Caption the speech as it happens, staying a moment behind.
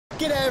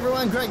G'day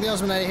everyone, Greg the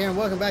Ausminator here, and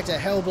welcome back to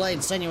Hellblade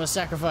Senua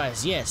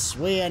Sacrifice. Yes,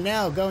 we are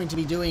now going to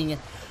be doing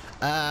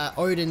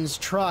ODIN'S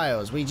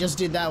Trials. We just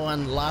did that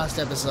one last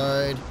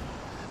episode,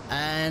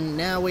 and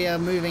now we are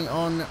moving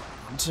on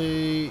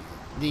to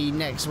the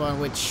next one,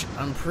 which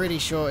I'm pretty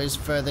sure is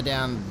further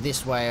down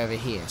this way over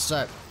here.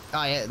 So,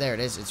 oh yeah, there it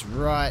is. It's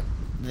right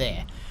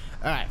there.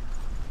 Alright.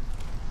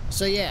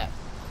 So yeah,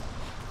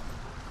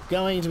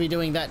 going to be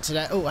doing that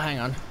today. Oh, hang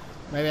on.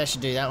 Maybe I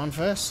should do that one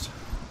first.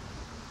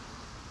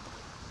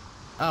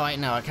 Oh wait,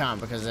 no, I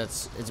can't because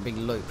it's a big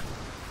loop.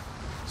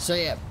 So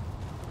yeah,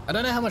 I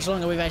don't know how much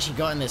longer we've actually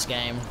got in this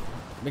game,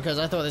 because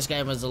I thought this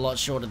game was a lot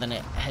shorter than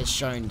it has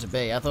shown to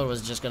be. I thought it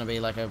was just going to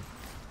be like a...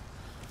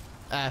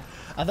 I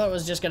thought it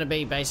was just going to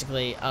be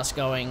basically us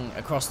going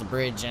across the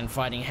bridge and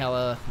fighting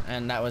Hella,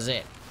 and that was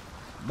it.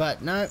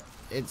 But no,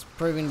 it's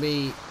proving to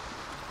be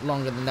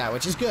longer than that,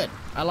 which is good.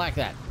 I like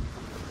that.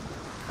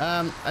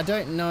 I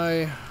don't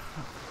know...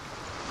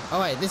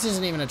 Oh wait, this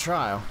isn't even a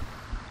trial.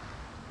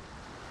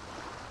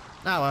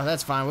 Oh well,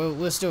 that's fine.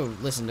 We'll still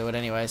listen to it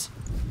anyways.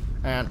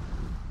 Hang on.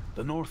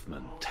 The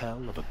Northmen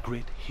tell of a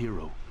great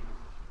hero.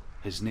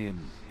 His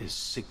name is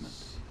Sigmund.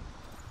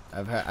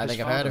 I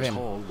think I've heard of him.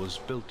 His hall was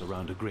built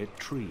around a great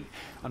tree,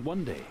 and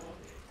one day,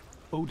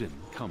 Odin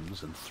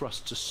comes and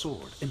thrusts a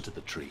sword into the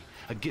tree,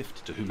 a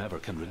gift to whomever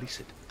can release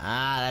it.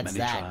 Ah, that's Many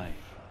that. try.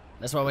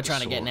 That's what we're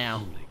trying to get now.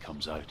 The sword only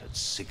comes out at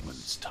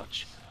Sigmund's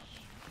touch.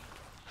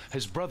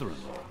 His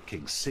brother-in-law,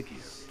 King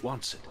Siggeir,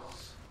 wants it,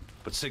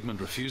 but Sigmund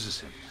refuses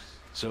him.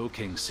 So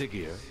King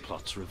Siggeir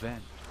plots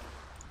revenge.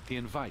 He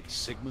invites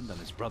Sigmund and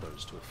his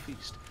brothers to a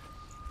feast,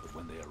 but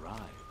when they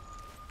arrive,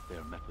 they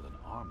are met with an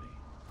army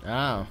and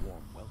a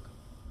warm welcome.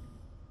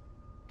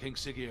 King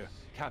Siggeir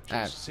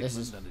captures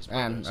Sigmund and his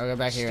brothers, I'll go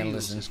back here and steals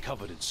listen. his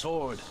coveted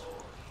sword,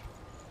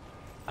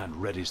 and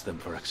readies them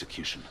for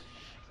execution.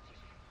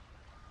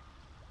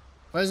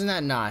 Wasn't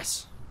that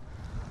nice?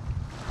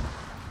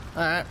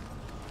 Alright.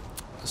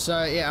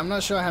 So yeah, I'm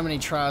not sure how many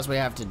trials we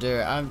have to do.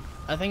 I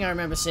think I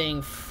remember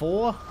seeing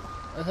 4.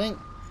 I think.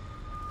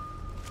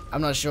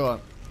 I'm not sure.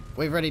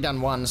 We've already done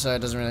 1, so it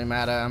doesn't really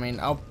matter. I mean,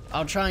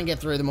 I'll try and get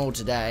through them all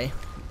today.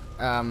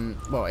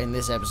 Well, in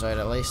this episode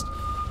at least.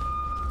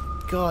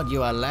 God,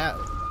 you are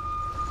loud.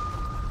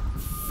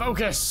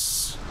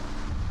 Focus!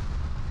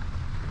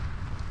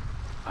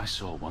 I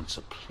saw once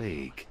a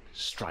plague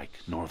strike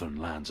northern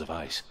lands of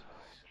ice.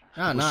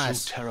 Oh, it was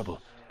nice. so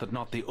terrible that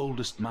not the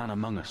oldest man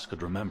among us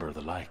could remember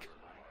the like.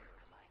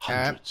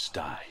 Hundreds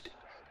died.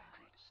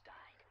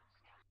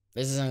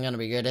 This isn't going to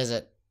be good, is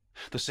it?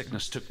 The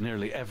sickness took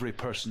nearly every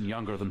person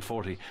younger than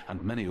 40,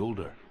 and many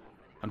older.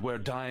 And where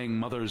dying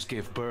mothers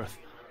gave birth,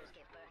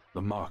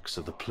 the marks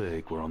of the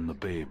plague were on the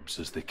babes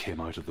as they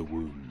came out of the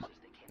womb.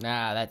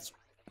 Nah, that's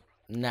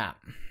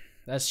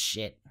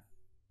shit.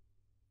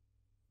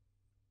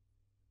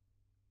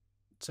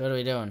 So what are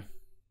we doing?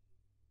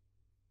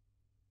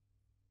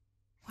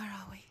 Where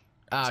are we?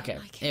 Ah, okay,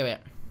 here we are.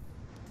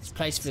 This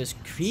place feels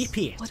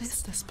creepy. What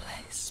is this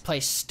place? This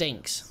place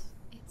stinks.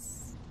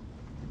 It's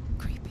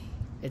creepy.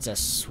 It's a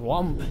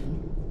swamp.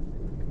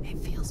 It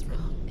feels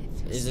wrong.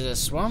 Is it a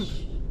swamp?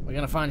 We're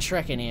gonna find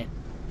Shrek in here.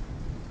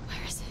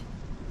 Where is it?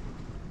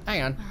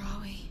 Hang on. Where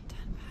are we?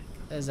 Turn back.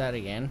 There's that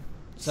again.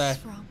 This So,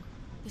 is wrong.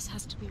 This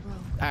has to be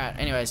wrong. alright,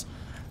 anyways.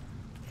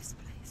 This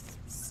place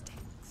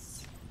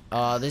stinks.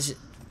 Oh,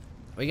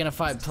 we're gonna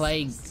fight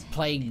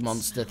plague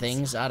monster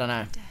things. I don't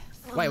know.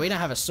 Wait, we don't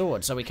have a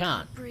sword, so we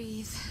can't.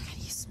 Breathe. Can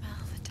you smell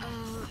the death?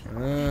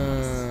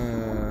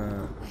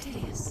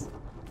 Dillian.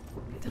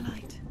 The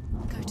light.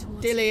 Go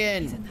towards Dillian.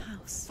 him. He's in the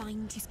house.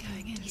 Find. He's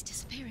going in. He's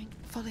disappearing.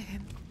 Follow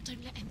him.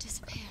 Don't let him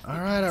disappear.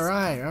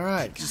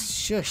 Alright.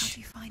 Just How shush.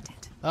 do you find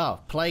it? Oh,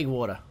 plague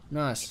water.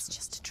 Nice. It's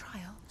just a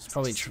trial. It's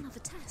probably just true. another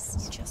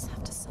test. You just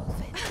have to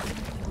solve it.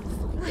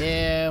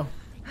 Ew.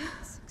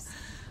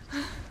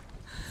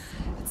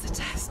 It's a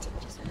test.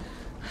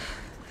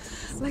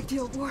 Like the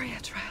old warrior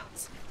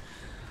trials.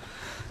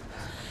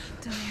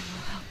 Dillian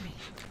will help me.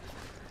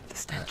 The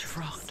stench of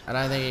rot. I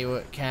don't think he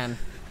can.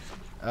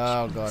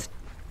 Oh god.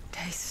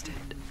 Taste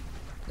it.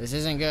 This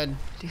isn't good.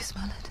 Do you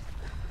smell it?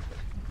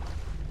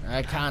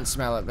 I can't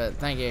smell it, but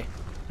thank you.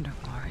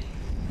 Don't worry.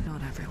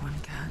 Not everyone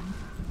can.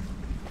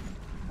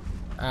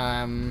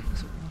 Um. It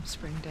was a warm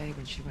spring day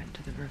when she went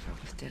to the river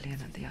with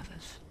Dillian and the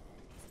others.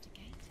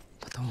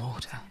 But the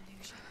water.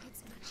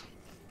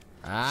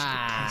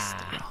 Ah. Taste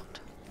the rot.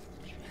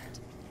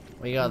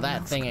 We got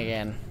that thing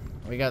again.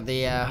 We got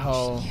the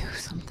whole. She knew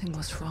something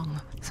was wrong.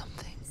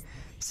 Something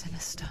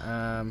sinister.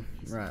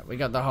 Right. We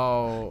got the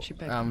whole She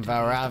begged him to leave, but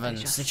Valravan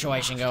they just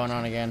situation laughed. going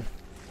on again.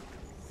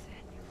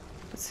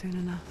 But soon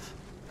enough,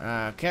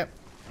 Okay.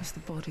 as the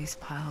bodies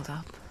piled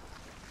up,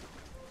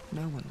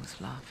 no one was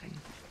laughing.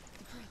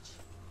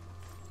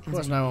 Of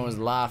course, no one was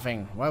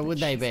laughing. Why would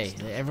they be?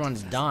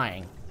 Everyone's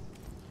dying.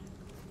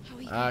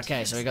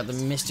 Okay, so we got the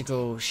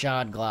mystical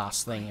shard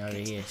glass thing over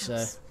here.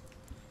 So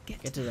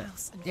Get to the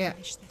house and yeah.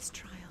 finish this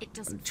trial. It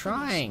doesn't I'm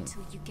trying. finish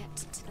until you get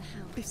to the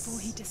house. Before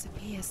he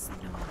disappears,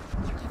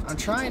 Senua. I'm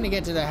trying to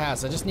get to the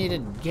house. I just need to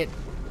get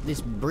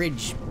this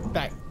bridge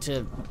back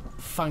to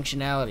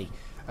functionality.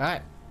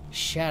 Alright,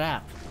 shut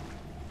up.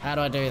 How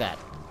do I do that?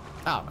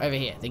 Oh, over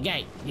here. The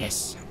gate.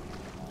 Yes.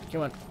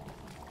 Come on.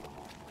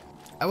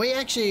 Are we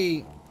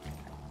actually...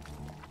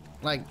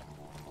 like...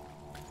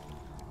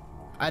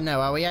 I don't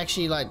know, are we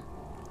actually, like,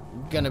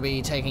 gonna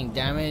be taking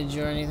damage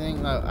or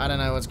anything? Like, I don't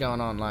know what's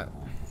going on, like...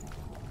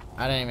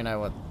 I don't even know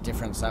what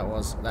difference that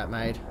was, that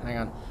made. Hang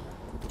on.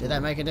 Did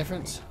that make a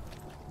difference?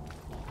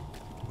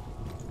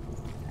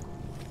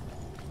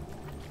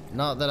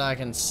 Not that I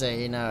can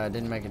see, no, it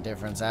didn't make a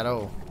difference at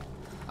all.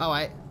 Oh,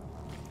 wait.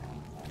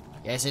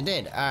 Yes, it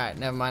did. Alright,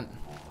 never mind.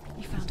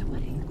 You found a way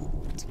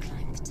To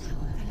climb the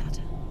tower. the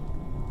ladder.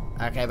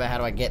 Okay, but how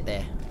do I get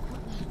there?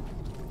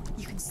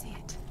 You can see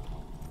it.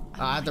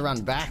 Oh, I have to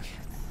run back?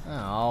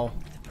 Oh,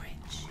 The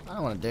bridge. I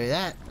don't want to do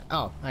that.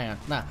 Oh, hang on.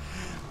 No.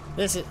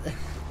 This is...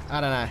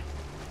 I don't know.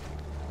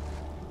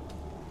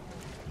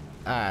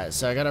 Alright,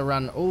 so I gotta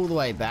run all the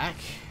way back.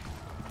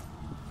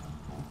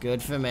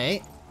 Good for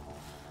me.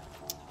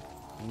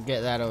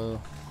 Get that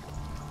all...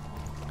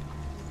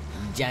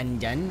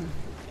 done.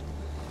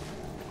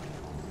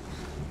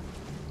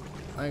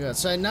 Oh my god,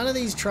 so none of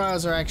these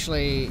trials are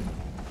actually...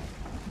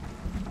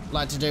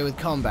 like to do with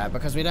combat,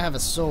 because we don't have a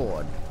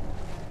sword.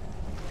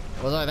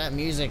 Although that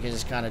music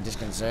is kind of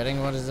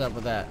disconcerting. What is up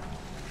with that?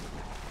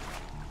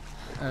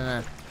 I don't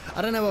know.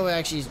 I don't know what we're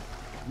actually...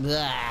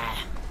 Blah.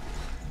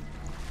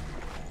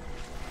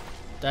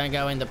 Don't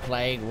go in the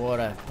plague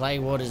water.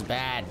 Plague water's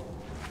bad.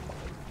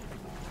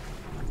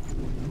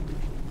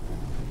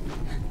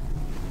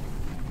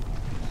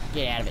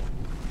 Get out of it.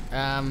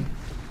 Am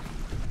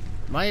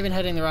I even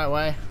heading the right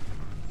way?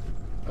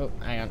 Oh,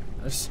 hang on.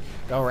 Let's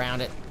go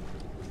around it.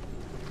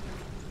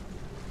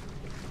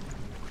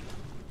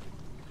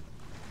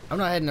 I'm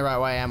not heading the right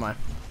way, am I?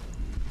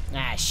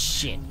 Ah,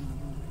 shit.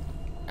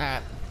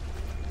 Alright.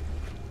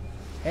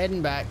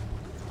 Heading back.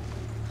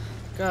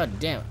 God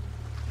damn it.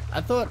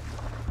 I thought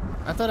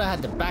I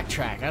had to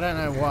backtrack. I don't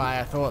know why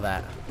I thought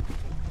that.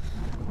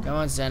 Come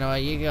on,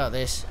 Senua, you got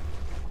this.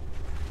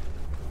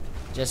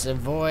 Just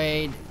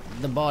avoid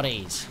the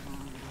bodies.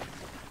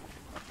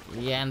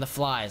 Yeah, and the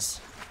flies.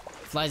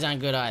 Flies aren't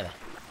good either.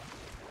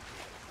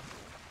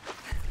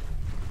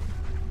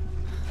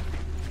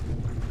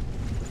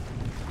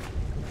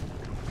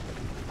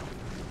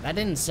 That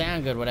didn't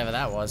sound good, whatever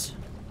that was.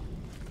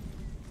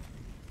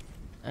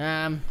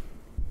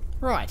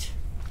 Right.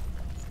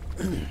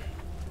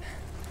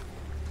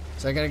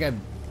 So I gotta go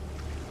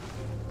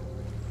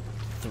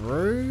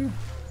through?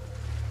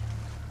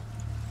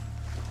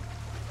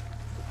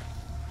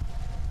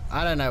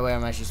 I don't know where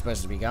I'm actually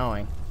supposed to be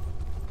going.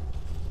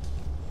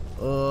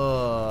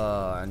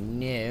 Oh,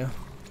 no.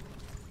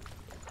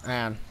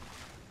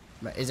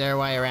 Is there a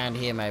way around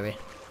here, maybe?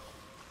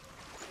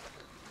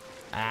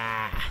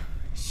 Ah,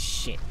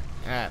 shit.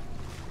 Alright.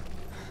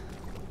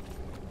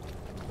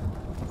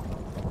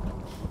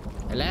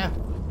 Hello?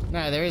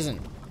 No, there isn't.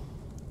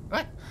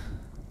 What?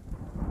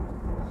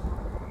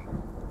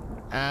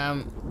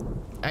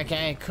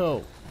 Okay,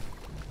 cool.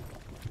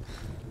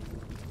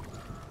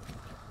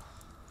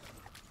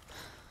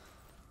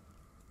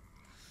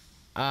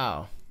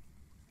 Oh.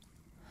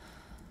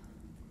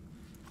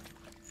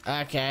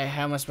 Okay,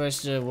 how am I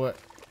supposed to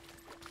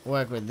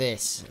work with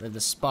this? With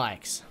the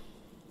spikes?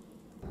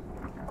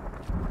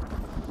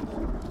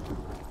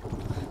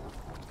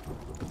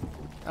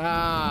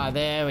 Ah,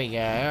 there we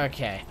go,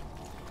 okay.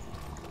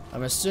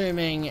 I'm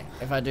assuming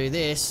if I do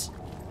this...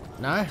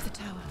 No? The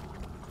tower.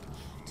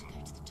 To go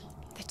to the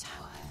top. The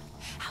tower.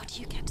 How do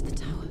you get to the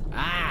tower?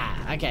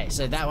 Ah, okay,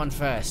 so that one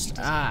first.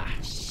 Ah,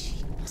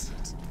 It's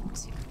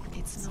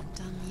not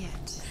done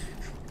yet.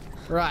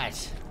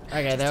 right.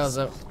 Okay, there was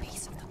a...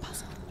 Piece of the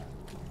puzzle.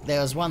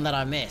 There was one that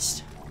I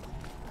missed.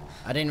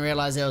 I didn't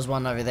realize there was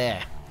one over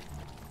there.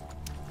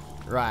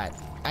 Right.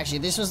 Actually,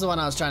 this was the one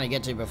I was trying to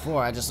get to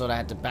before. I just thought I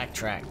had to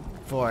backtrack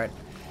for it.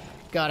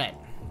 Got it.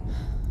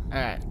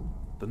 Alright.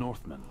 The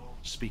Northmen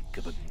speak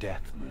of a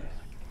death moon,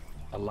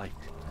 a light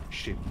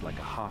shaped like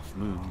a half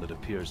moon that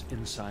appears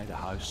inside a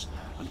house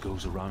and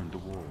goes around the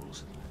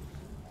walls.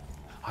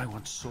 I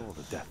once saw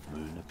the death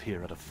moon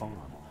appear at a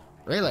farm.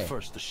 Really?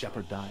 First the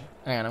shepherd died,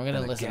 Hang on, I'm gonna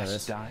then a listen to guest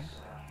this. died,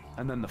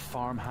 and then the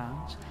farm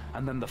hands,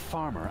 and then the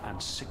farmer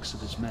and 6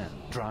 of his men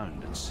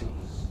drowned at sea.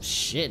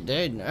 Shit,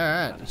 dude.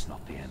 Alright. That is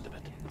not the end of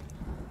it,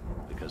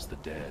 because the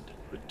dead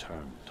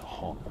return to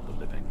haunt the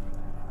living.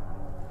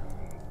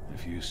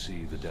 If you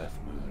see the death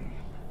moon,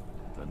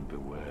 then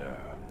beware,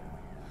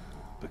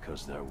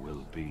 because there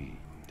will be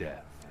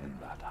death in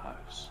that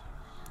house.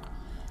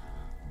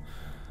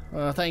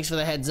 Well, thanks for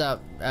the heads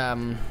up,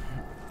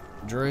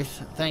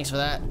 Druth. Thanks for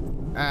that.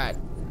 Alright,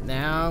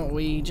 now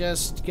we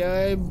just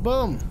go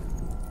boom.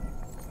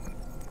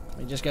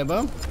 We just go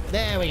boom.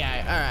 There we go.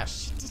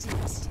 Alright.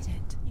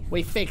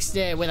 We fixed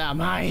it with our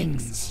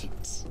minds.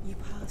 You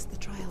passed the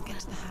trial, get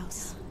to the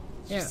house.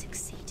 Yeah. You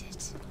succeeded.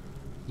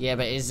 Yeah,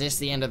 but is this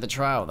the end of the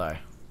trial, though?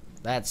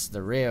 That's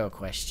the real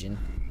question.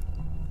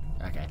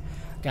 Okay.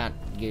 Can't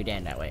go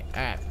down that way.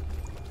 Alright.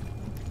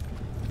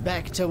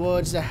 Back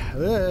towards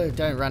the...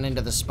 don't run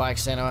into the spike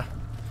center.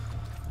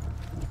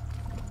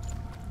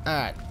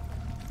 Alright.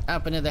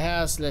 Up into the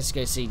house. Let's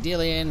go see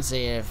Dillian.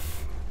 See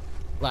if...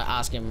 like,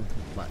 ask him,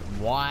 like,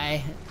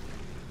 why?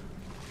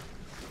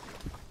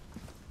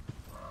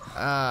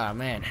 Ah,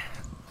 man.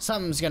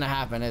 Something's gonna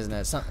happen, isn't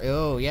it?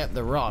 Oh, yep,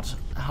 the rot.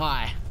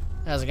 Hi.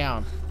 How's it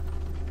going?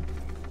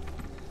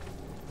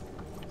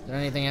 Is there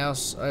anything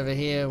else over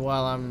here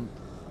while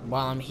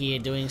I'm here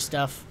doing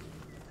stuff?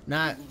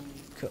 No.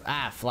 Cool.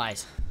 Ah,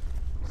 flies.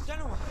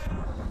 Senua!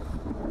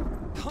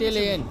 Come to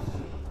Dillian. me.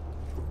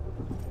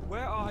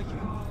 Where are you?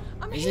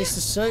 I'm Is here. this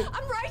the soup?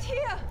 I'm right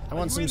here. I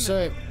want you some in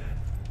soup.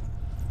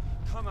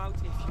 Come out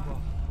if you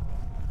are.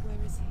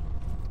 Where is he?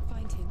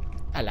 Find him.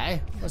 Hello.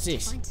 What's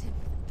this? Find him.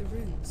 The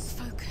runes.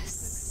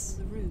 Focus.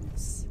 The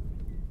runes.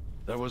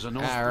 There was an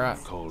Northman right.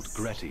 called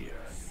Grettir.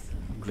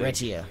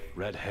 Grettir.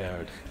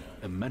 Red-haired,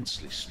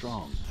 immensely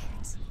strong.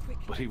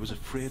 But he was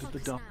afraid of the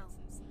dark.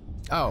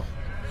 Oh.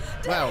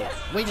 Well,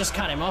 we just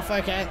cut him off,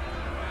 okay.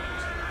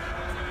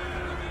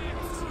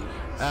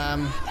 They're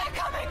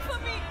coming for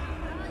me.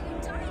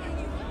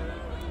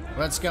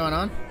 What's going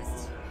on?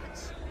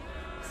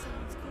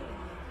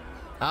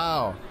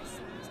 Oh.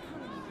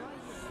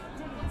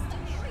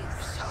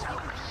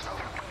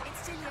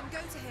 It's Dillian. Go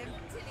to him.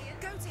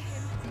 Go to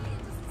him.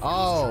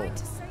 Oh. Trying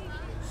to save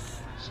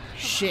you.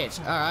 Shit.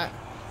 Alright.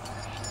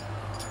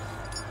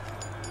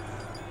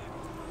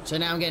 So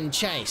now I'm getting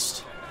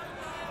chased.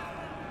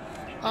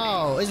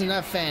 Oh, isn't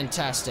that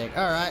fantastic?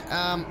 Alright,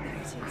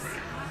 It's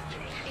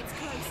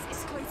close.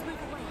 It's close. Move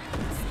away.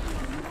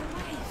 Move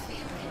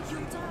away.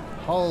 You'll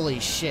die. holy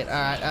shit.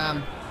 Alright,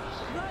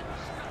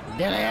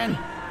 Dillian!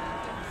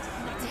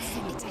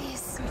 It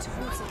is. Go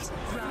towards it.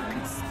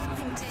 Run.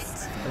 Find it.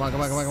 Come on,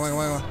 come on, come on, come on, come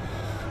on, come on.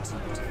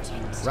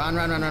 Run,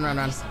 run, run, run, run,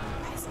 run.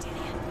 Where's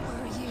Dillian?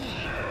 Where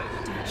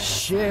are you?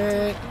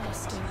 Shit.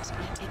 Don't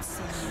let it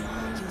see you.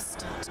 You'll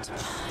start to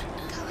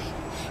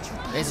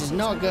burn. This is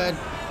not good.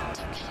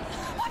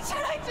 What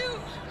should I do?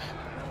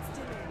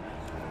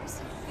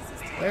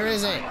 Where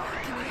is it?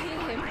 Can you hear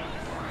him?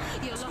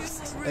 You're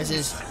lost. This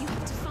is... You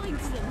have to find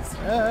them.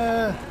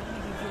 Uh,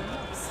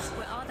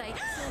 Where are they?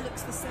 It all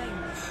looks the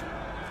same.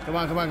 come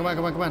on, come on, come on,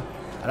 come on, come on.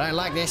 I don't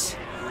like this.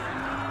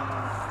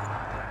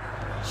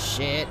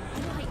 Shit.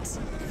 Right.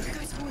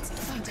 Go towards it.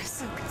 Find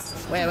us.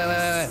 Focus. Wait, wait, wait,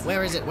 wait, wait.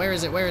 Where is it? Where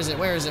is it? Where is it?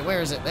 Where is it?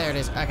 Where is it? There it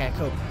is. Okay,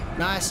 cool.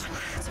 Nice. To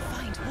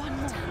find one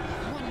more.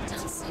 One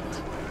dozen.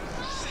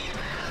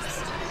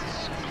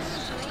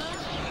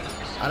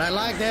 I don't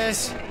like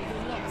this.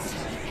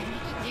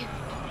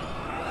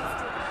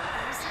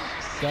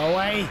 Go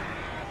away,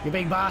 you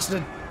big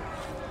bastard.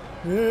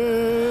 Come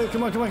on,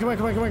 come on, come on, come on,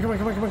 come on, come on, come on,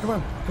 come on, come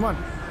on, come on.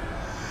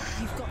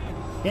 You've got them.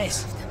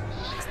 Yes.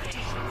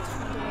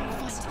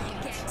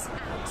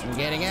 I'm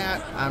getting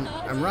out.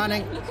 I'm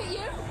running. Look at you.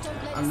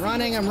 I'm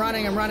running. I'm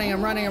running. I'm running.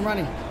 I'm running. I'm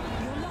running.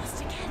 You're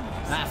lost again.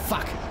 Ah,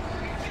 fuck.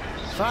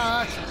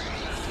 Fuck.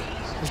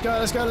 Let's go.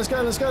 Let's go. Let's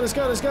go. Let's go. Let's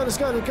go. Let's go. Let's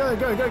go. Let's go.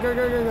 Go. Go. Go.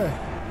 Go. Go. Go.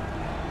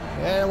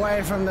 Get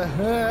away from the.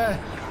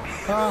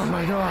 Oh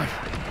my god.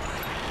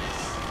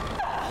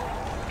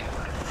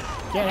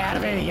 Get out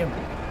of here, you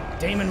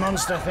demon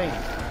monster thing.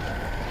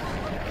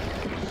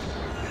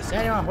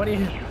 Senua, what are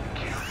you?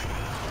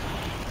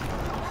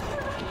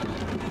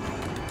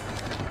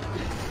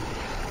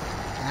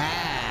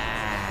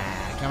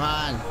 Ah, come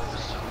on.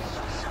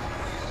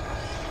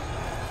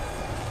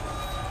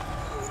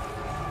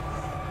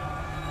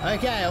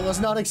 Okay, I was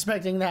not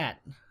expecting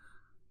that.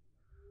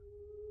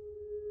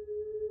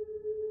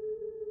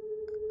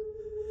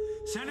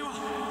 Senua!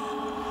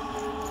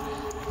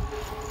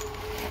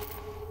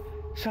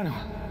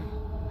 Senua!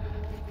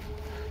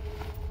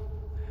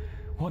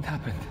 What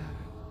happened?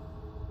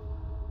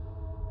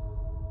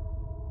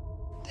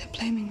 They're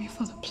blaming me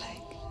for the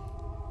plague.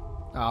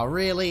 Oh,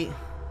 really?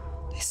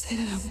 They say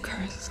that I'm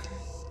cursed.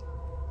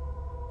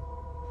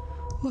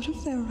 What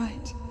if they're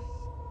right?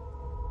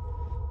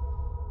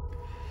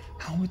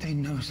 How would they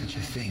know such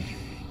a thing?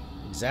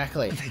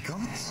 Exactly. Are they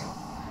gods?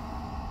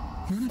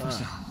 None of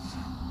us are.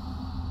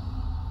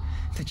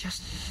 They're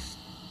just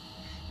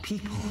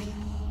people.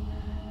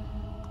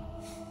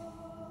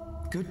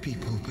 Good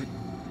people, but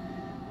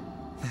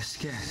they're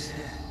scared.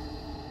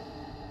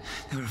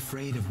 They're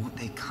afraid of what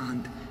they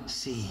can't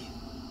see.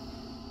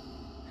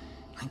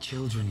 Like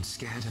children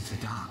scared of the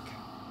dark.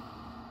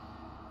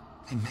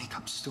 They make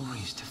up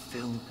stories to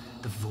fill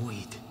the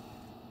void.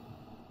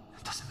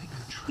 That doesn't make them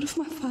true. What if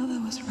my father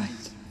was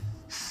right?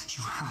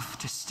 You have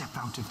to step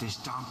out of this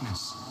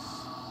darkness.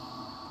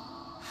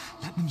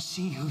 Let them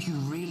see who you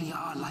really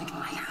are, like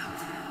I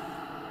have.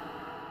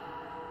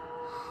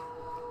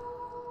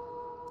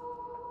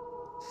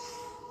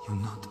 You're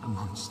not a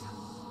monster.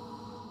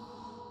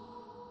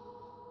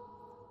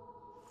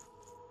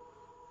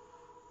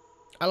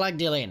 I like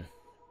Dillian.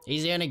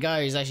 He's the only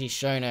guy who's actually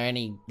shown her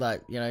any,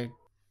 like, you know,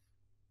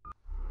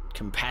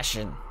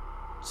 compassion.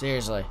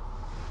 Seriously.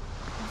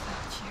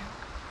 Without you,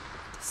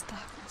 this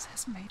darkness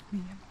has made me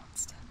a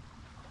monster.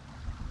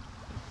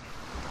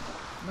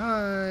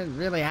 No, it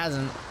really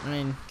hasn't. I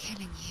mean,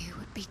 Killing you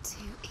would be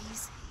too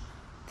easy.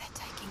 They're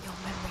taking your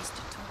memories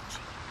to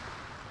torture you.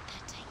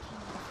 They're taking you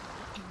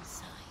from the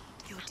inside.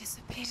 You're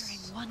disappearing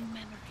one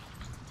memory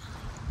at a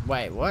time.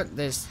 wait, what?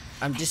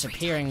 I'm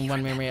disappearing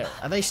one memory.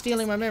 Are they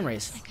stealing my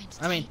memories? They're going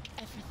to I mean, take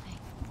everything.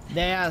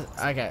 they are.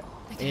 Okay,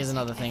 here's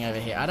another thing over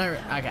here. I don't.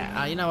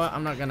 Okay, you know what?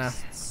 I'm not gonna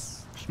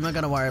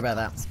worry about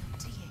that.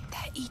 To you.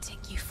 They're eating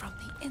you from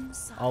the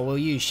inside. Oh, will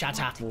you shut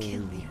They up? want to kill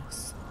you.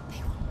 They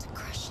want to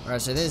crush you.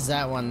 Alright, so there's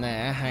that one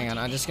there. Hang on,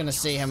 I'm just gonna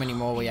see how many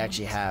more we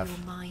actually have.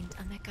 Your mind,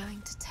 and they're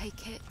going to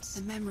take it.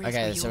 The memories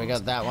Okay, were so we yours,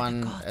 got that but they're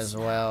one the gods as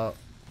now. well.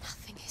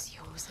 Nothing is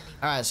yours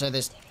anymore. Alright, so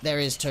there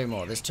is two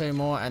more. There's two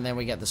more, and then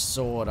we get the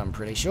sword, I'm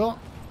pretty sure.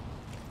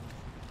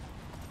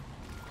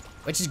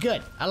 Which is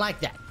good. I like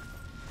that.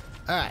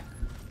 Alright.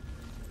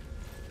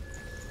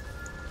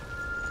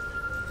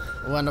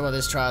 I wonder what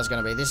this trial's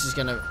gonna be. This is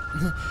gonna...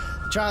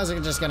 Trials are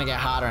just gonna get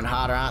harder and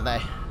harder, aren't they?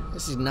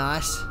 This is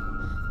nice.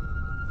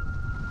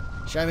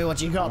 Show me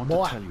what you I got, want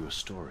boy. to tell you a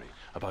story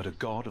about a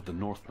god of the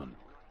Northmen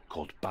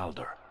called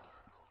Balder.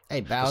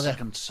 Hey, The Bowser.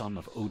 second son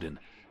of Odin.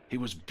 He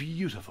was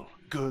beautiful,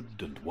 good,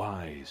 and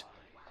wise.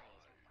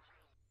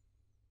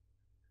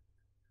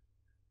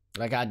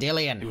 Like He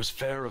Ardillion. was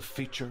fair of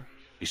feature.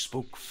 He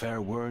spoke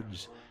fair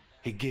words.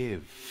 He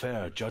gave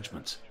fair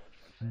judgments.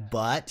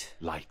 But...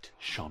 Light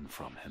shone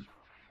from him.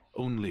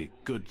 Only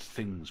good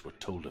things were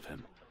told of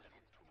him.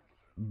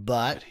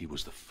 But... But he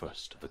was the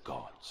first of the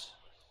gods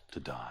to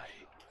die.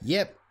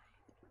 Yep.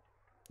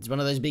 It's one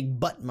of those big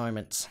butt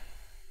moments.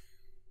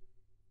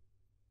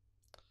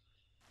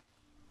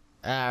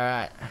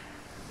 Alright.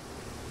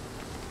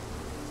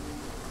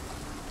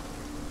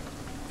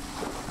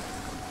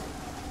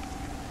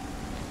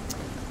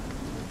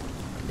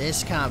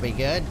 This can't be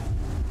good.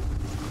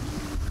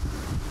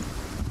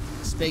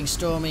 It's a big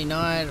stormy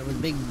night with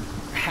a big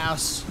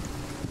house.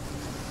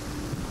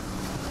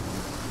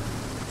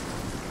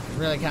 It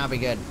really can't be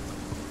good.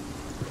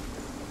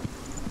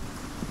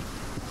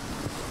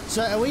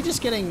 So are we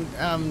just getting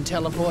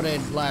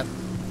teleported like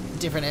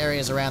different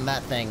areas around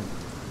that thing?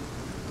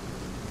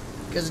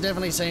 Because it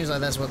definitely seems like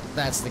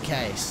that's the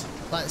case.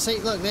 Like, see,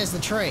 look, there's the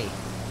tree.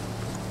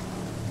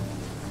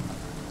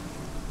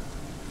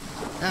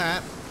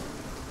 Alright.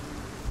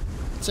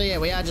 So yeah,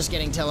 we are just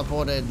getting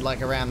teleported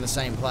like around the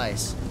same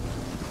place.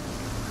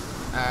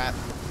 Alright.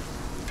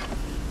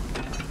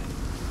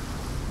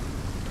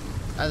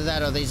 Either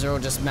that or these are all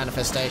just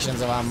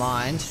manifestations of our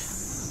mind. What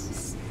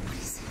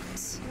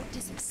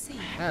does it see?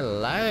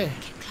 Hello.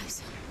 Get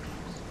closer.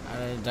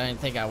 I don't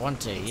think I want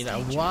to. You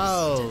know,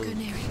 whoa. Don't go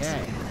near it.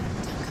 Okay.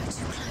 Don't go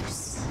too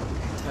close.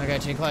 Don't go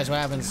too close. What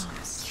happens?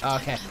 You Oh,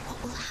 okay. don't know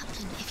what will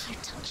happen if you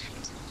touch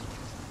it.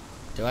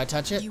 Do I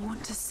touch it? You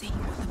want to see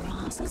what the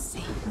mask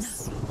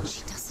sees. No,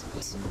 she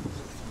doesn't.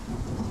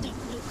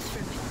 Don't look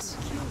through it.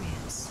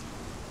 Curious.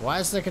 Why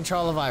is the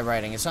controller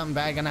vibrating? Is something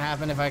bad gonna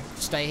happen if I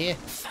stay here?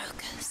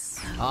 Focus.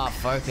 Oh,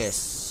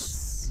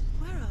 focus.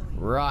 Where are we?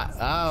 Right.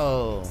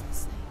 Oh.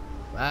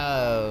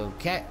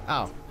 Okay.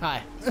 Oh,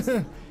 hi.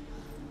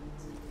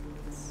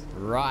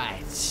 Right.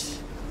 It's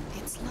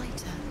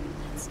lighter.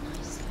 That's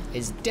nicer.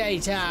 It's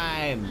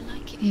daytime. I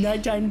like it here.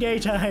 Nighttime,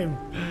 daytime.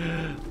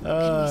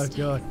 Oh, Can we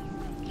stay? God.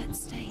 Let's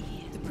stay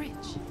here. The bridge.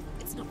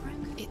 It's not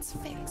broken. It's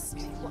fixed.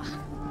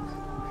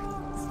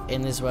 What?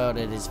 In this world,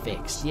 it is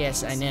fixed.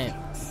 Yes, I know.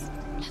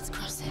 Let's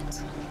cross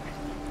it.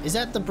 Is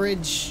that the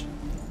bridge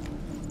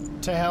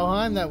to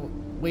Helheim that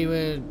we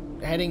were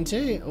heading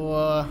to,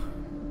 or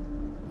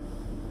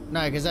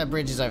no? Because that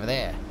bridge is over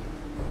there,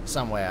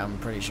 somewhere. I'm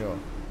pretty sure.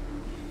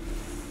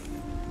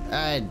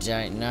 I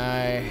don't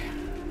know.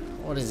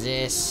 What is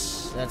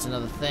this? That's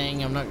another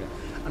thing. I'm not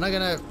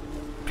gonna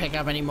pick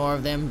up any more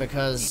of them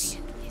because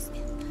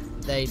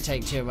they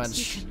take too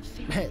much.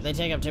 They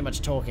take up too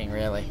much talking,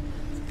 really.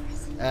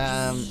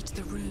 You need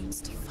the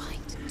runes to fight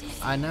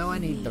Dillian. I know I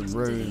need the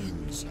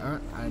runes.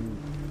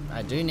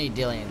 I do need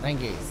Dillian.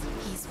 Thank you.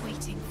 He's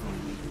waiting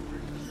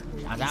for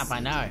you. Shut up, I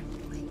know.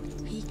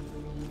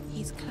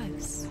 He's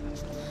close.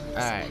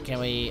 Alright, can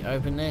we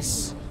open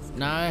this?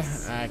 No?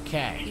 He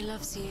Okay.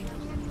 loves you.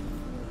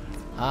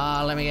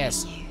 Let me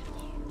guess.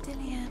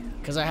 Dillian.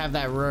 Because I have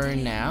that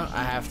rune now,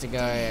 I have to go...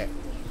 We're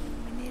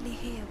nearly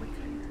here. We're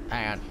close.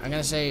 Hang on, I'm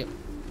gonna see...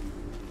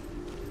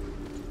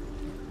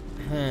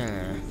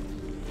 Huh.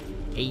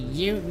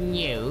 You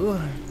know,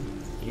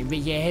 but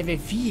I have a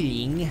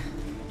feeling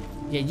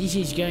that this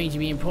is going to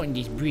be important,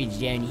 this bridge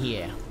down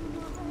here.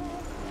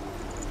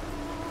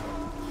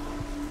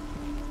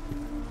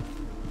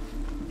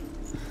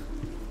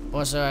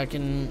 Also,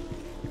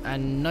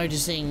 I'm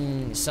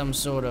noticing some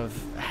sort of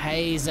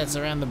haze that's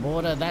around the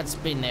border. That's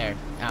been there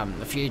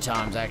a few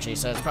times actually,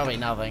 so it's probably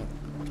nothing.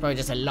 It's probably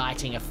just a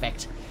lighting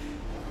effect,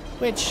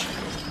 which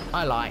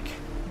I like.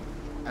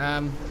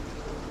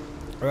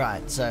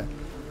 Right, so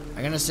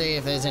I'm gonna see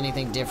if there's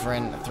anything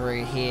different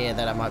through here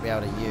that I might be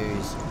able to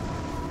use.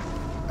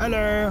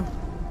 Hello.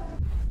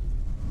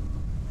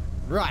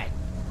 Right.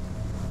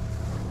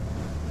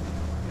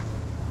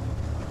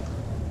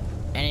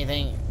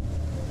 Anything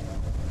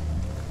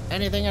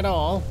at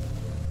all?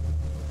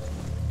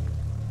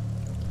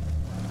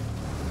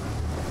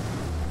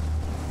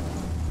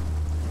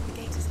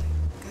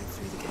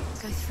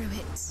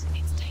 Yes,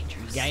 it's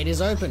dangerous. Gate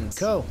is open.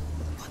 Cool.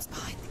 What's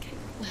behind the gate?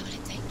 Where will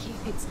it take you?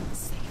 It's not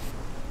safe.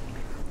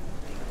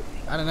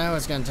 I don't know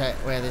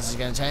where this is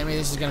going to take me.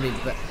 This is going to be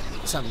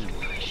something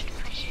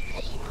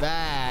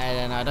bad,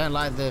 and I don't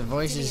like the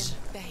voices.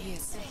 There he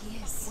is. There he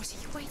is. What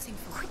are you waiting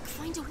for? Quick,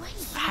 find a way.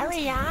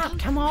 Hurry up!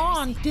 Come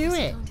on, do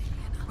it.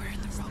 We're in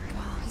the wrong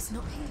world. He's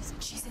not here.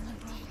 She's in the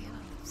wrong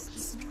world.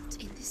 He's not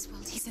in this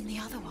world. He's in the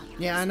other one.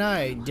 Yeah, I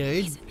know,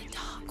 dude. He's in the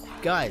dark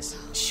world. Guys,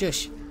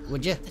 shush,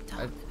 would you?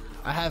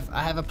 I have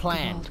a The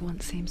plan. world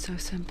once seemed so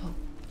simple.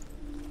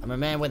 I'm a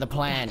man with a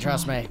plan.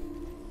 Trust me.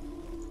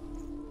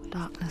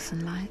 Darkness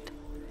and light.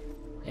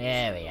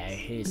 There we go.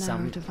 Here's Narrow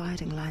some.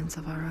 dividing lines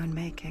of our own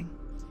making.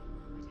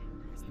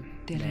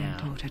 Dillian Now.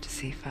 taught her to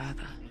see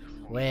further.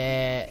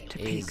 Where To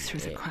peek is through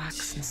the it?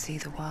 cracks and see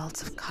the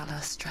worlds of colour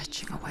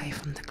stretching away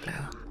from the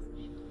gloom.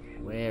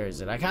 Where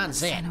is it? I can't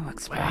see it. Senua Where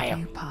explored are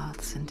new you?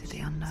 paths into the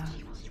unknown.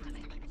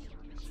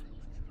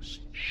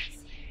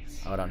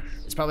 Hold on.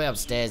 It's probably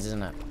upstairs,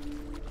 isn't it?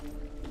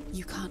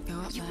 You can't go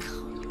up there.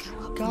 You can't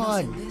go up.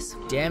 God Not in this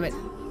world. damn it.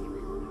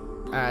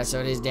 Alright, so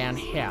it is down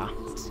here.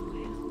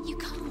 You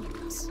can't.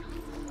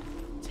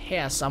 It's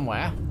here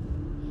somewhere.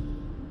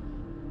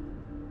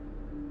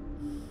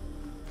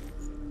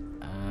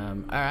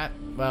 Alright.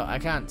 Well, I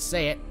can't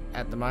see it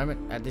at the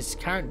moment. At this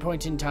current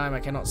point in time, I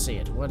cannot see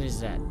it. What is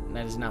that?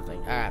 That is nothing.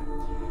 Alright.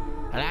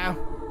 Hello?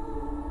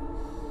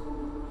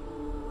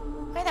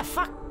 Where the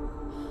fuck?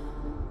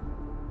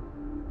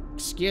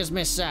 Excuse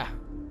me, sir.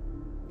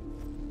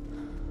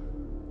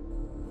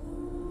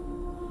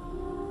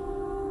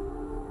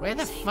 Where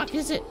the fuck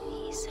is it?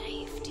 He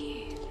saved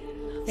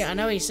you. Yeah, I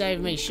know he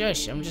saved me.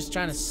 Shush. I'm just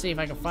trying to see if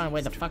I can find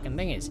where the fucking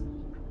thing is.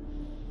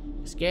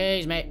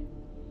 Excuse me.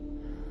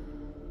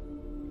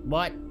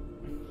 What?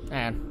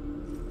 Hang on.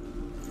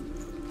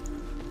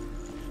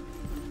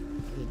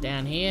 Is it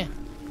down here?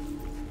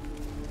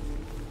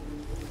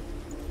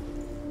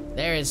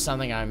 There is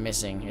something I'm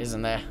missing,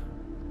 isn't there?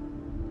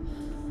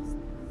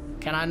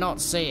 Can I not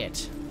see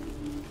it?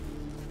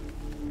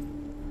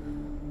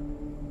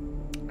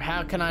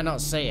 How can I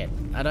not see it?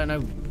 I don't know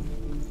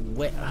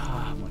where.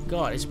 Oh my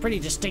god, it's a pretty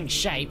distinct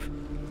shape.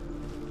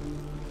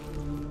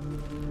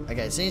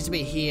 Okay, it seems to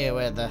be here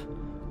where the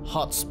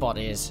hot spot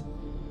is.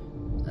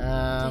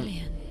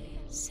 Dillian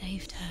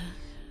saved her.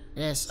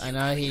 Yes, I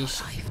know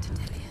he's. Life to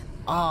Dillian.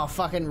 Oh,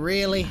 fucking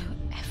really?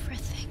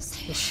 Everything.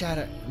 The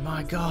shadow.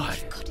 My god.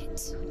 Got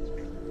it.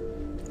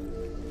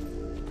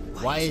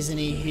 Why isn't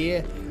he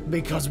here?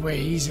 Because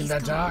he's in the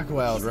dark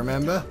world,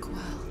 remember? Dark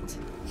world.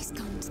 He's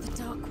gone to the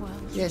dark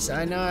world. Yes,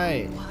 I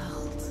know.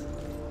 World.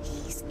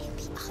 He's in the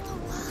other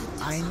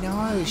world. I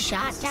know.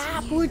 Shut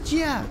up, would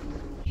ya?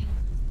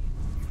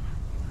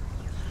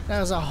 That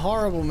was a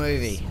horrible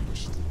movie.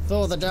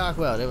 Thor: The Dark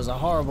World. It was a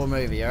horrible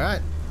movie,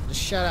 alright?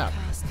 Just shut up.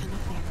 Curse cannot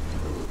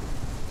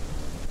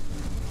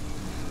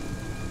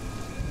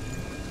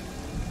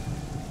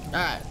be.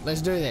 Alright,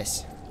 let's do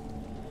this.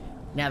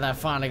 Now that I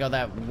finally got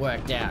that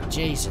worked out.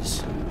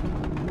 Jesus.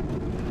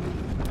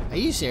 Are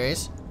you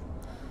serious?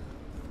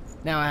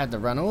 Now I have to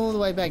run all the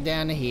way back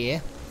down to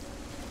here.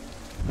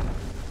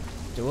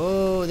 Do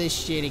all this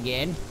shit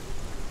again.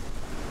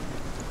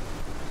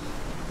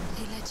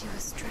 He led you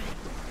astray.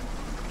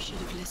 Should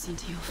have listened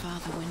to your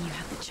father when you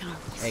had the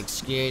chance.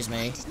 Excuse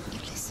me. Didn't you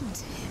listen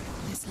to him?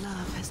 This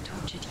love has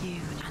tortured you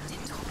and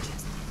it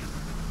tortures me.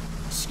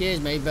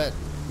 Excuse me, but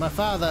my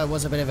father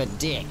was a bit of a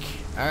dick,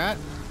 alright?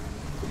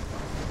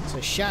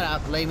 So shut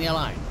up, leave me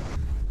alone.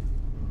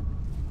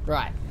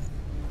 Right.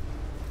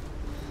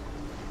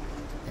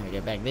 Let me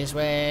go back this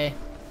way.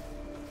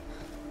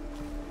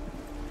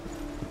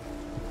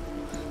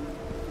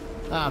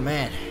 Oh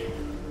man.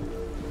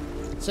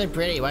 So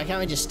pretty, why can't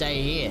we just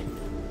stay here?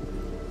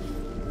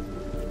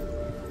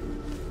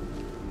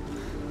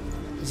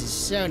 This is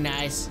so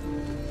nice.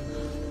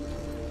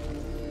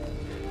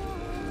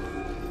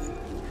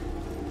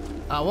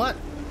 Oh, what?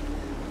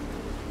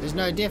 There's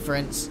no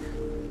difference.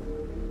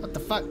 What the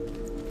fuck?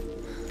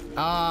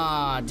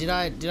 Ah, did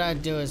I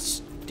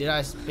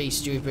be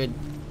stupid?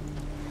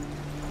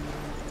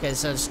 Okay,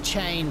 so it's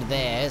chained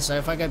there. So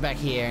if I go back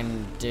here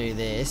and do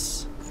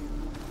this.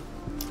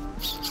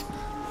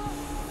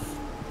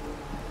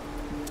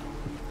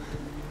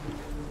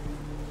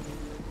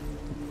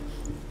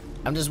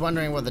 I'm just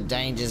wondering what the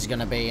danger is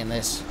gonna be in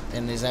this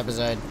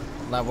episode.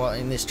 Like what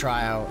in this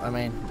trial? I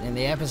mean, in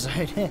the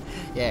episode.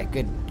 Yeah,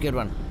 good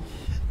one.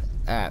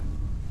 Alright.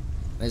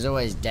 There's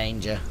always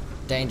danger.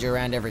 Danger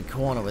around every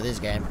corner with this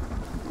game.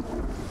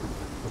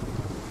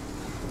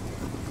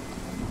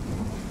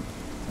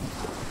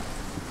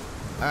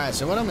 Alright,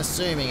 so what I'm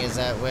assuming is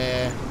that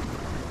we're...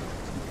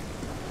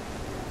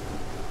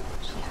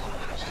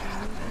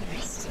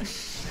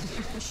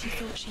 She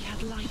thought she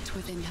had light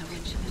within her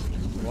when she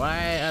was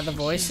Why are the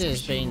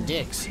voices being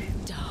dicks?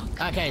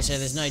 dark. Okay, so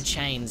there's no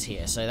chains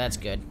here, so that's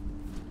good.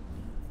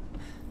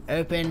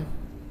 Open.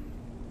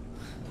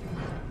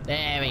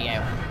 There we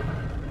go.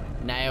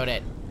 Nailed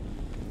it.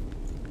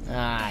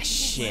 Ah,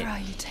 shit. Where are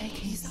you taking?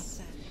 He's up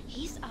there.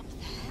 He's up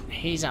there.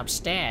 He's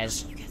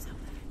upstairs. You get up there.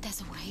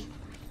 There's a way.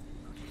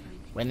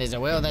 When there's a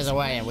will, there's a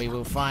way, and we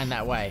will find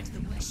that way.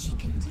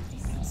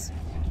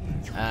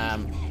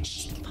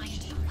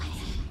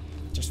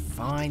 Just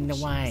find the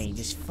way.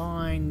 Just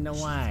find the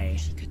way.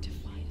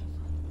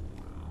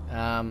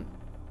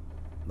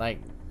 Like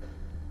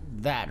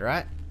that,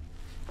 right?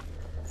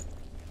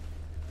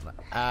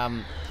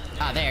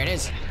 There it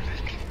is.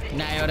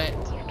 Nailed it.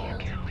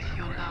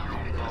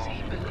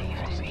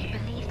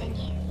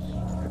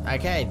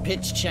 Okay,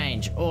 pitch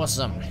change.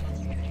 Awesome.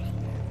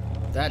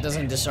 That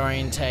doesn't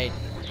disorientate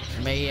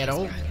me at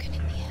all.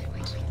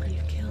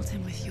 You've killed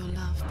him with your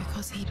love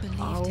because he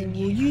believed in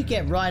you. Will you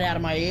get right out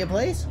of my ear,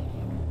 please?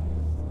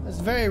 It's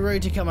very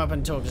rude to come up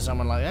and talk to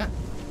someone like that.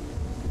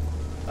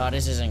 Oh,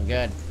 this isn't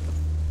good.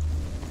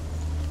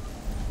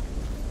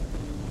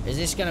 Is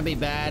this gonna be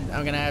bad?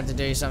 I'm gonna have to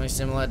do something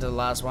similar to the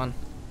last one.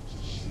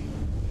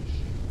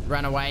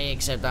 Run away,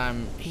 except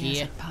I'm here. Years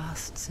had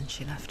passed since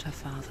she left her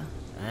father.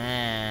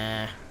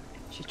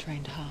 She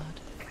trained hard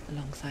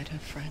alongside her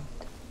friend,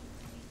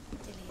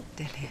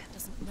 Dillian.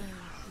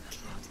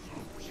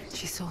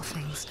 She saw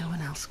things no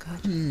one else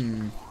could.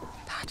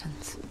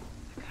 Patterns,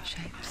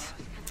 shapes,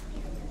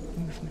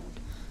 movement.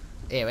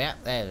 Here we are.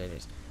 There it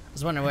is. I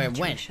was wondering where it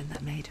went. Intuition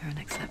that made her an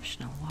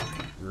exceptional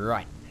warrior.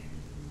 Right.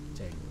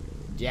 So,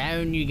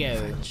 down you go.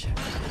 Friendship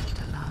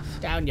to love.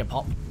 Down you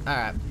pop.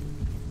 Alright.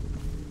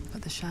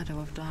 But the shadow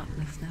of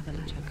darkness never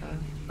let her go.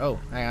 Oh,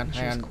 hang on, She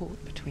hang was on.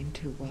 caught between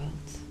two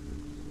worlds.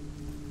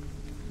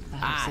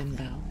 That of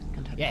Sinbel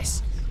and her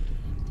Yes.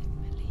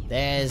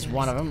 There's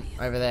one of them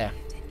over there.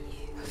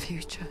 A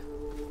future.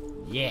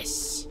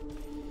 Yes.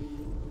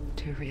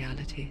 Two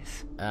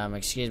realities.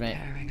 Excuse me.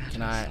 Tearing at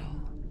Can her I? soul.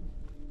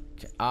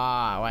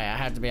 Ah, wait. I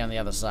have to be on the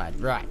other side.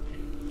 Right.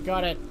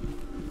 Got it.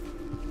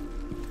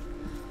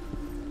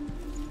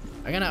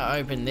 I'm gonna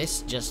open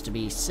this just to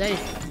be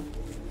safe.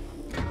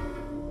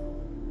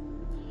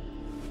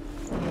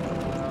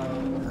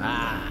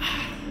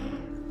 Ah.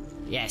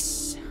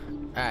 Yes.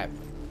 Alright.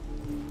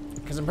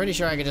 Because I'm pretty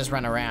sure I could just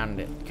run around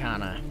it,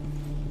 can't I?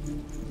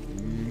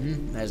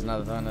 There's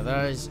another one of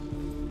those.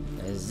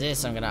 There's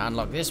this. I'm gonna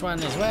unlock this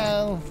one as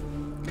well.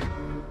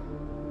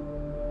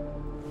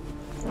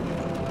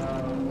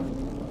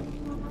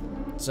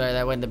 So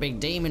that when the big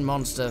demon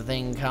monster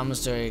thing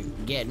comes to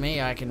get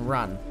me, I can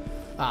run.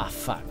 Ah,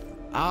 fuck.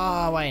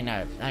 Oh, wait,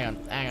 no. Hang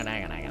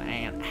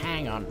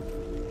on.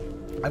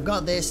 I've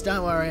got this,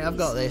 don't worry, I've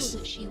got this.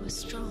 She was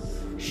strong.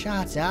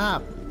 Shut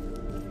up.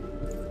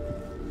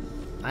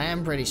 I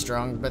am pretty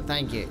strong, but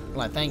thank you.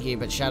 Like, thank you,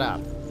 but shut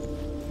up.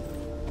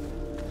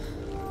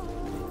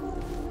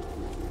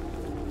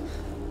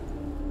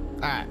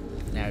 Alright,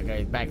 now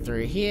go back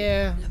through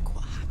here. Look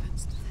what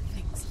happens to the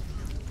things.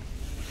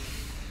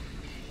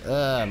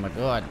 Oh my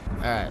god.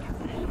 Alright.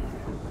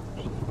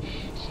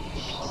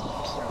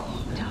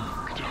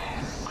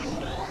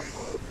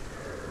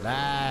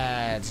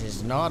 That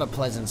is not a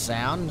pleasant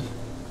sound.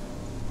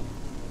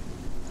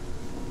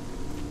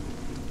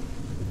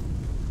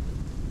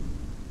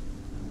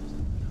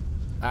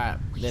 Alright,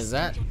 there's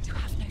that. You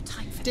have no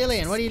time for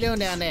Dillian, what are you doing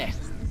down there?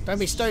 Don't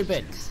be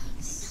stupid.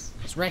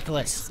 It's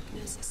reckless.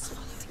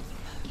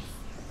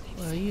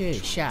 Well, you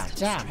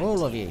shut up,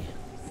 all of you.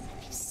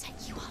 They've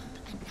set you up,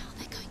 and now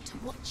they're going to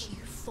watch you.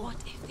 What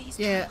if these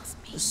Yeah, drugs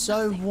mean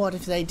so nothing? what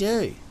if they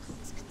do?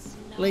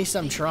 At least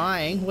I'm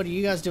trying. What are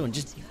you guys doing?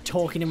 Just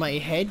talking in my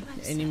head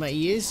and in my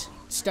ears?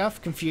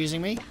 Stuff?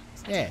 Confusing me?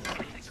 Yeah.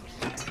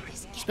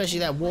 Especially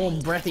that warm,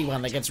 breathy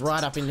one that gets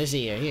right up in this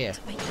ear here.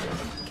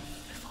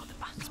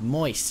 It's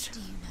moist. Do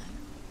you know?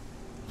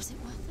 Was it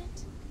worth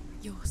it?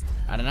 Yours.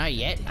 I don't know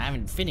yet. I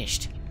haven't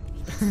finished.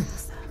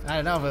 I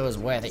don't know if it was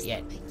worth it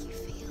yet. Make you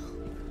feel.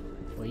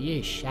 Well,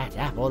 you shut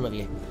up, all of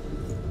you.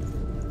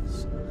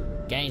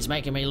 Game's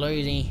making me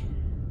loosey.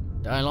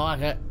 Don't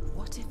like it.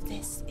 What if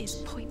this is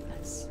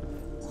pointless?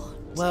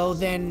 What? Well,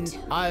 then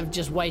I've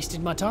just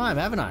wasted my time,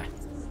 haven't I?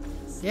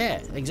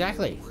 Yeah,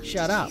 exactly.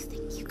 Shut up. Do you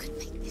think you could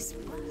make this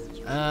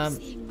work?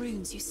 Seeing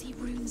runes, you see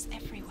runes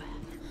everywhere.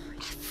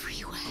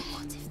 Everywhere.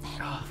 What if they're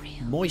not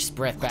real? Moist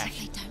breath What back. if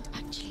they don't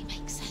actually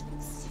make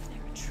sense? If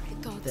they're true,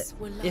 the gods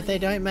were lying. If they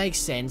don't make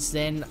sense,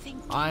 then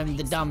Think it I'm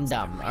the makes dum sense,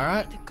 dum, but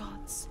alright? really the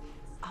gods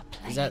are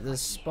Is that playing the with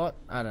spot?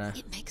 I don't know. you.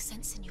 It makes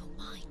sense in your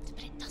mind,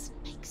 but it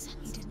doesn't make sense.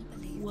 You didn't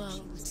believe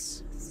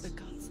worlds. The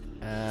gods.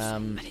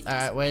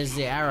 Alright, where's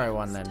the arrow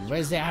one then?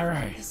 Where's the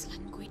arrow? This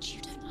language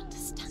you don't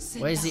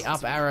understand. Where's the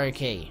up arrow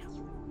key?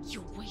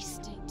 You're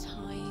wasting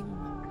time.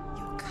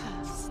 You're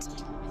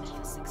cursed.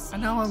 I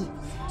know I'm...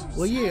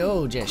 Well, you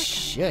all just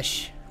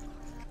shush.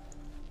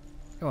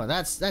 Come on,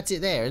 that's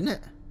it there, isn't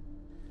it?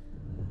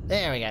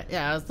 There we go.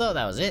 Yeah, I thought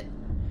that was it.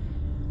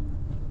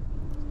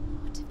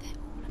 What if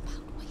they're all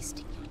about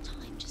wasting your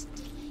time, just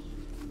delaying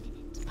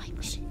minute by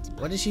minute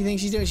by What does she think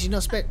she's doing? She's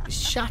not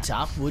Shut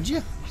up, would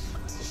you?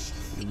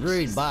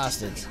 Rude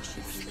bastards.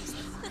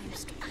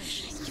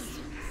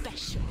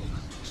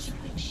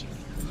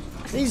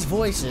 These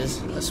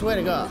voices, I swear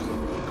to God,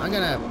 I'm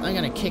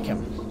gonna kick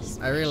them.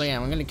 I really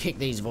am. I'm gonna kick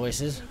these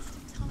voices. It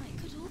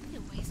could all be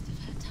a waste of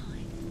her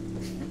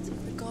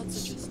time. The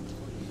gods are just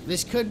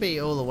This could be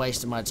all the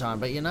waste of my time,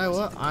 but you know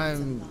what?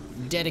 I'm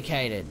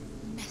dedicated.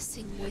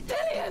 Messing with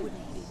Dillian!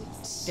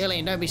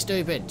 Dillian, don't be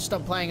stupid.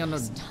 Stop playing on a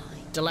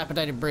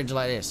dilapidated bridge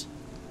like this.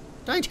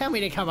 Don't tell me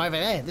to come over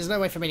there. There's no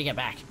way for me to get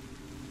back.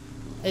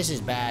 This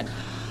is bad.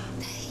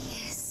 There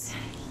he is.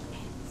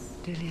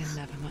 Dillian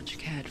never much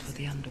cared for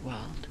the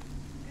underworld,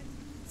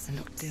 and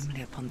looked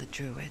dimly upon the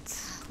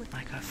druids,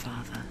 like her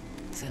father.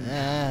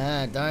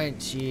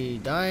 Don't you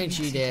dare.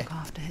 He took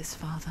after his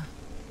father,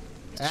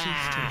 the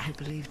chieftain who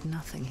believed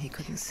nothing he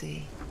couldn't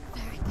see.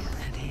 Very good.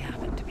 And he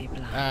happened to be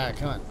blind.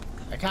 Come on.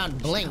 I can't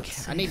blink.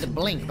 I need to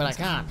blink, but I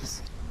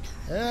can't.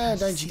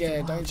 Don't you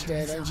dare, don't you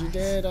dare, don't you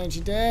dare, don't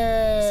you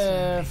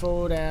dare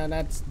fall down.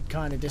 That's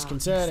kind of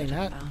disconcerting,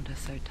 that. Bound her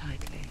so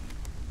tightly.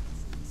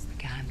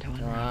 Began to Come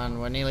unravel. on,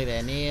 we're nearly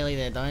there, nearly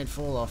there. Don't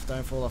fall off,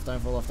 don't fall off, don't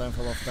fall off, don't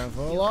fall off, don't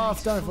fall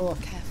off, don't fall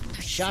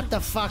off. Shut the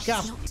fuck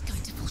up. She's not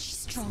going to fall. She's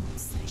strong.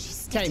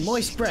 She's Okay,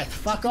 moist breath.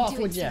 Fuck off,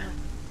 would ya?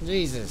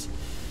 Jesus.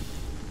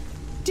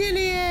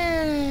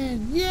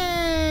 Dillian!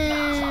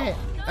 Yay!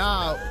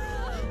 Oh.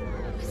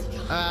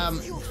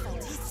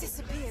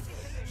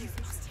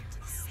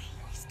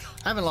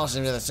 I haven't lost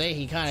him to the sea.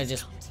 He kind of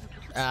just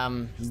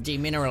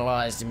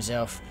demineralized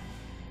himself.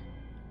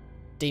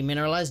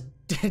 Demineralized?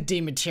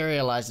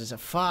 Dematerialized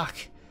himself. Fuck.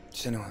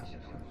 Senua,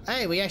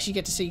 Hey, we actually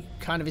get to see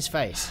kind of his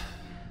face.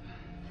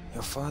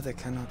 your father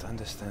cannot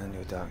understand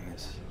your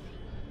darkness.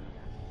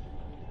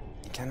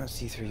 He cannot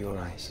see through your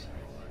eyes.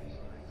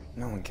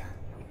 No one can.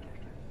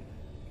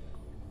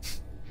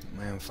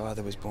 My own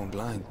father was born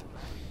blind.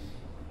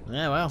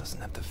 Yeah, well.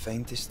 Doesn't have the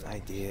faintest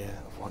idea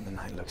of what the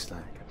night looks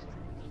like.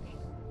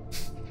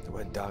 The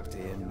word dark to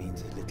him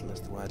means as little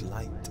as the word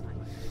light.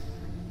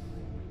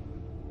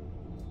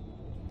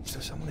 So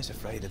someone is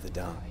afraid of the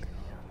dark.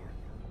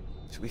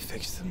 Should we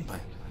fix them by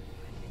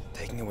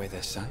taking away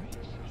their sight?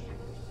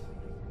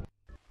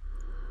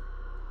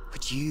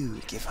 Would you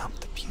give up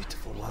the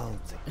beautiful world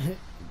that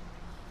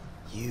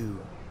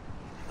you,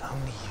 and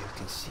only you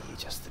can see,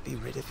 just to be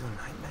rid of your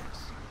nightmares?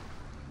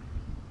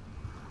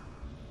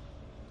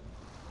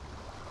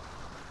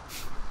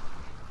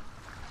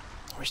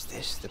 Or is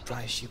this the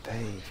price you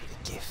pay for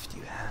the gift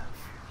you have?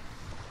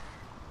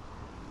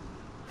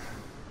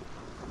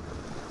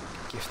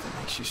 A gift that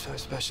makes you so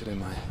special in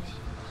my eyes.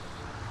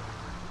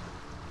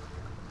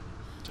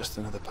 Just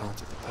another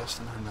part of the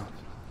person I know.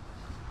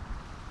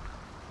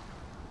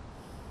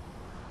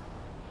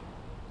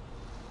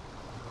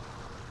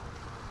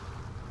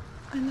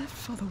 I left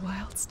for the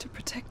wilds to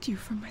protect you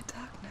from my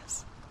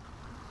darkness.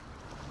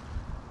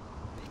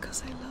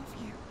 Because I love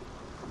you.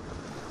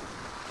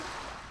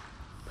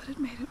 But it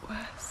made it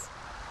worse.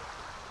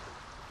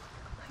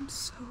 I'm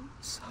so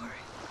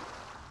sorry.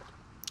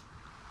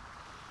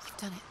 You've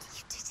done it.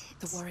 You did it.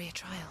 The warrior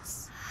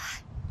trials.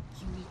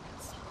 You need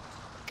that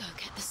sword. Go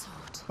get the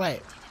sword.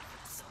 Wait.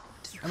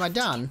 Am I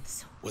done?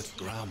 With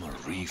Gramr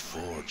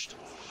reforged,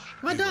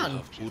 Am I you will done?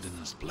 have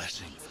Odin's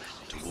blessing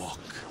to walk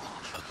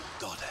a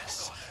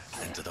goddess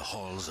into the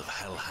halls of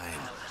Helheim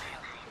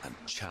and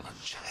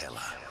challenge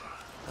Hela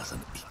as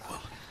an equal.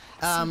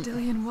 So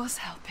Dillian was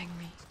helping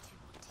me.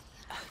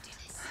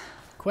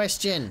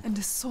 Question. And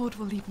the sword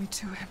will lead me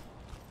to him.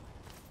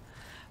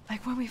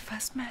 Like when we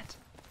first met.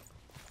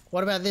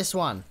 What about this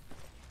one?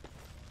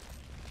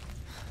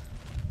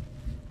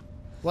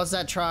 What's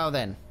that trial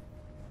then?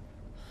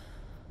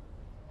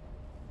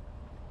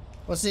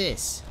 What's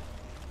this?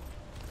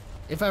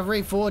 If I've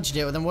reforged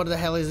it, then what the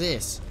hell is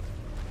this?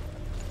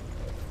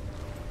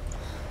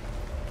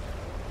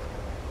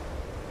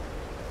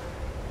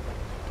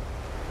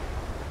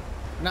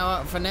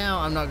 No, for now,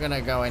 I'm not gonna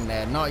go in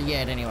there. Not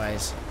yet,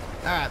 anyways.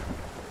 Alright.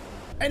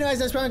 Anyways,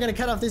 that's where I'm gonna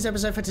cut off this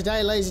episode for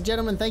today, ladies and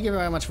gentlemen. Thank you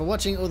very much for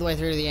watching all the way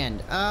through to the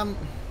end.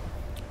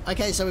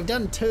 Okay, so we've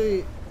done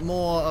 2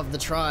 more of the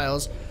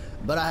trials,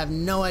 but I have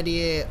no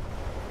idea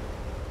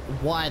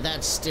why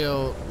that's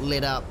still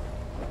lit up.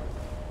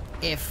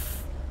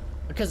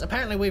 Because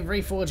apparently we've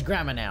reforged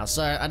Gramr now,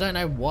 so I don't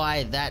know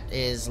why that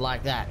is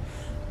like that.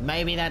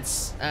 Maybe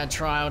that's a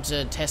trial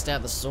to test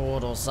out the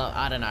sword or so,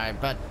 I don't know,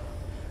 but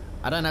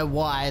I don't know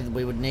why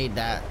we would need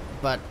that,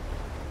 but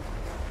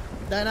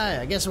don't know.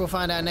 I guess we'll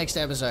find out next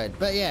episode.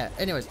 But yeah,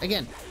 anyways,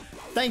 again,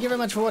 thank you very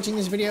much for watching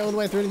this video all the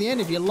way through to the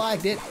end. If you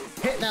liked it,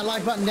 hit that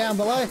like button down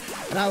below,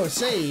 and I will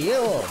see you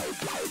all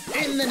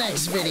in the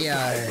next video.